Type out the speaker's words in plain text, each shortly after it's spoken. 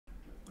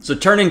So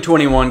turning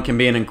 21 can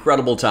be an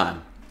incredible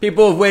time.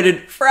 People have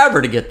waited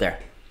forever to get there.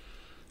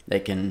 They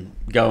can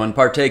go and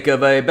partake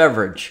of a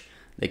beverage.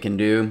 They can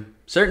do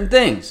certain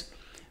things.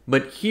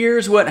 But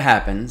here's what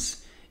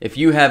happens if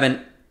you have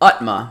an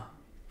UTMA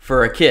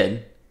for a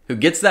kid who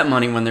gets that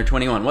money when they're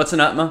 21. What's an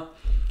UTMA?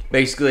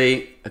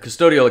 Basically, a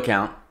custodial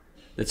account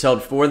that's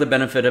held for the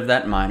benefit of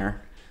that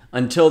minor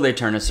until they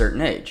turn a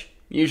certain age.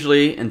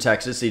 Usually in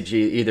Texas,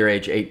 either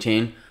age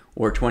 18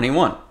 or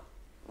 21.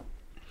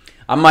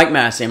 I'm Mike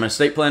Massey. I'm an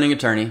estate planning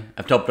attorney.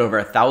 I've helped over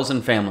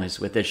 1,000 families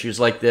with issues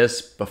like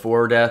this,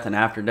 before death and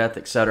after death,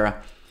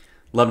 etc.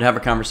 Love to have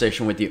a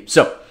conversation with you.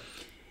 So,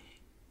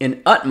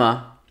 an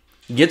UTMA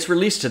gets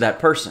released to that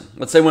person,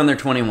 let's say when they're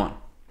 21.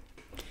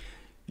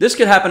 This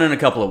could happen in a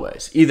couple of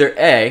ways. Either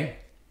A,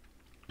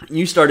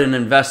 you started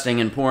investing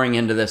and pouring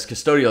into this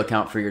custodial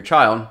account for your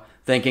child,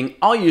 thinking,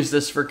 I'll use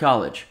this for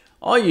college.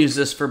 I'll use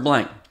this for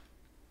blank.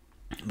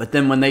 But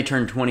then when they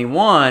turn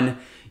 21,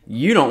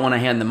 you don't want to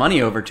hand the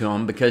money over to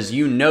them because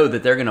you know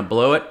that they're going to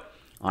blow it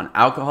on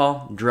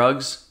alcohol,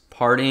 drugs,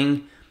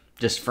 partying,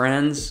 just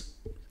friends,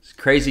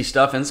 crazy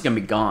stuff, and it's going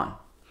to be gone.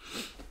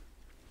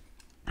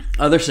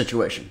 Other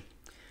situation.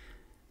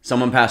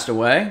 Someone passed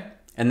away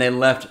and they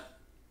left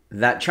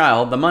that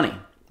child the money.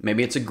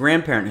 Maybe it's a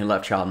grandparent who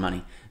left child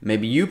money.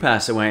 Maybe you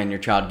pass away and your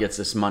child gets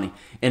this money.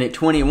 And at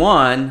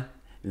 21,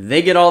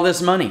 they get all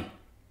this money.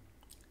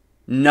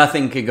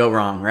 Nothing could go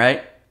wrong,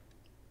 right?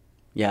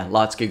 Yeah,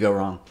 lots could go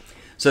wrong.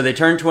 So they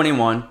turned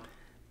 21.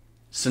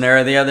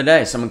 Scenario the other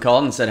day, someone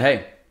called and said,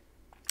 hey,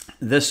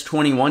 this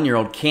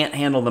 21-year-old can't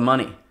handle the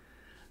money.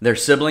 Their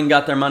sibling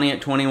got their money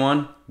at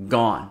 21,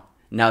 gone.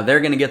 Now they're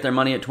going to get their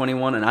money at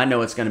 21, and I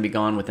know it's going to be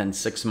gone within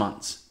 6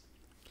 months.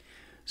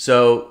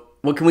 So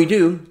what can we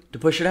do to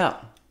push it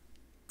out?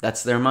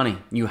 That's their money.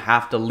 You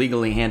have to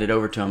legally hand it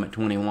over to them at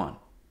 21,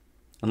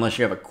 unless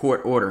you have a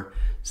court order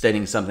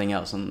stating something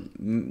else. And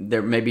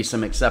there may be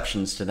some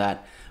exceptions to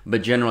that,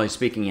 but generally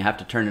speaking, you have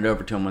to turn it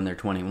over to them when they're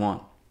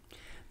 21.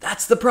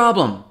 That's the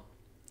problem.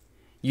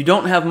 You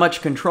don't have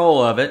much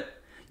control of it.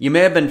 You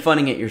may have been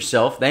funding it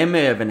yourself. They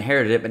may have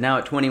inherited it, but now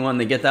at 21,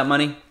 they get that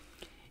money.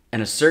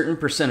 And a certain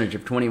percentage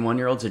of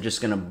 21-year-olds are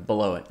just going to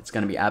blow it. It's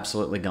going to be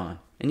absolutely gone.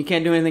 And you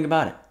can't do anything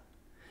about it.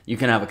 You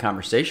can have a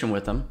conversation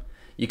with them.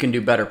 You can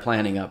do better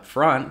planning up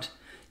front.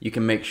 You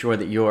can make sure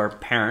that your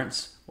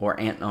parents or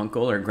aunt and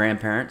uncle or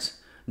grandparents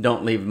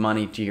don't leave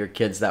money to your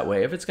kids that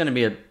way. If it's going to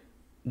be a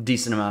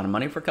decent amount of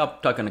money, for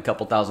talking a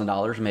couple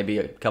 $1,000s, maybe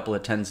a couple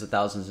of tens of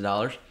thousands of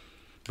dollars,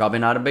 probably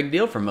not a big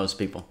deal for most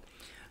people.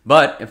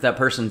 But if that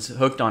person's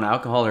hooked on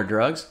alcohol or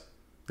drugs,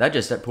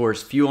 that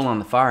pours fuel on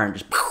the fire and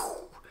just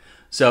poof.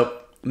 So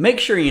make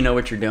sure you know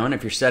what you're doing.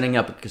 If you're setting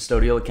up a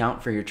custodial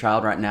account for your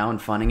child right now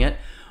and funding it,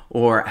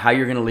 or how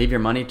you're going to leave your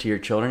money to your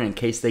children in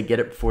case they get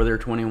it before they're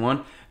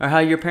 21, or how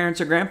your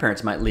parents or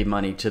grandparents might leave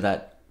money to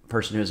that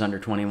person who's under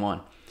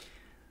 21.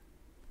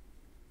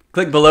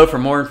 Click below for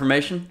more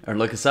information or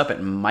look us up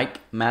at Mike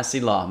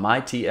Massey Law,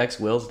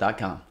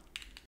 mytxwills.com.